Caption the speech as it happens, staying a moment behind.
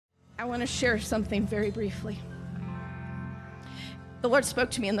I want to share something very briefly. The Lord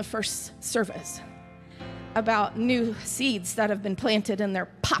spoke to me in the first service about new seeds that have been planted and they're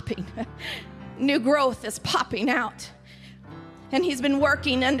popping. New growth is popping out. And he's been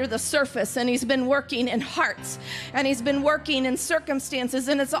working under the surface, and he's been working in hearts, and he's been working in circumstances,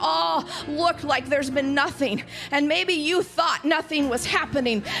 and it's all looked like there's been nothing. And maybe you thought nothing was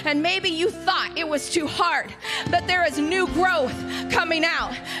happening, and maybe you thought it was too hard, but there is new growth coming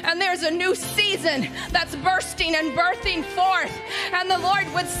out, and there's a new season that's bursting and birthing forth. And the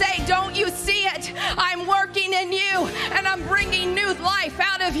Lord would say, don't you see it? I'm working in you, and I'm bringing new life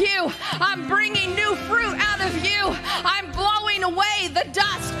out of you. I'm bringing new fruit out of you. I'm blowing away the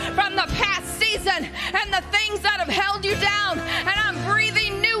dust from the past season and the things that have held you down, and I'm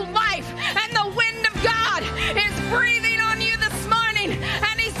breathing new life, and the wind of God is breathing on you this morning,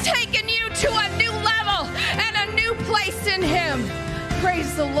 and he's taking you to a new level and a new place in him.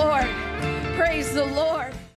 Praise the Lord. Praise the Lord.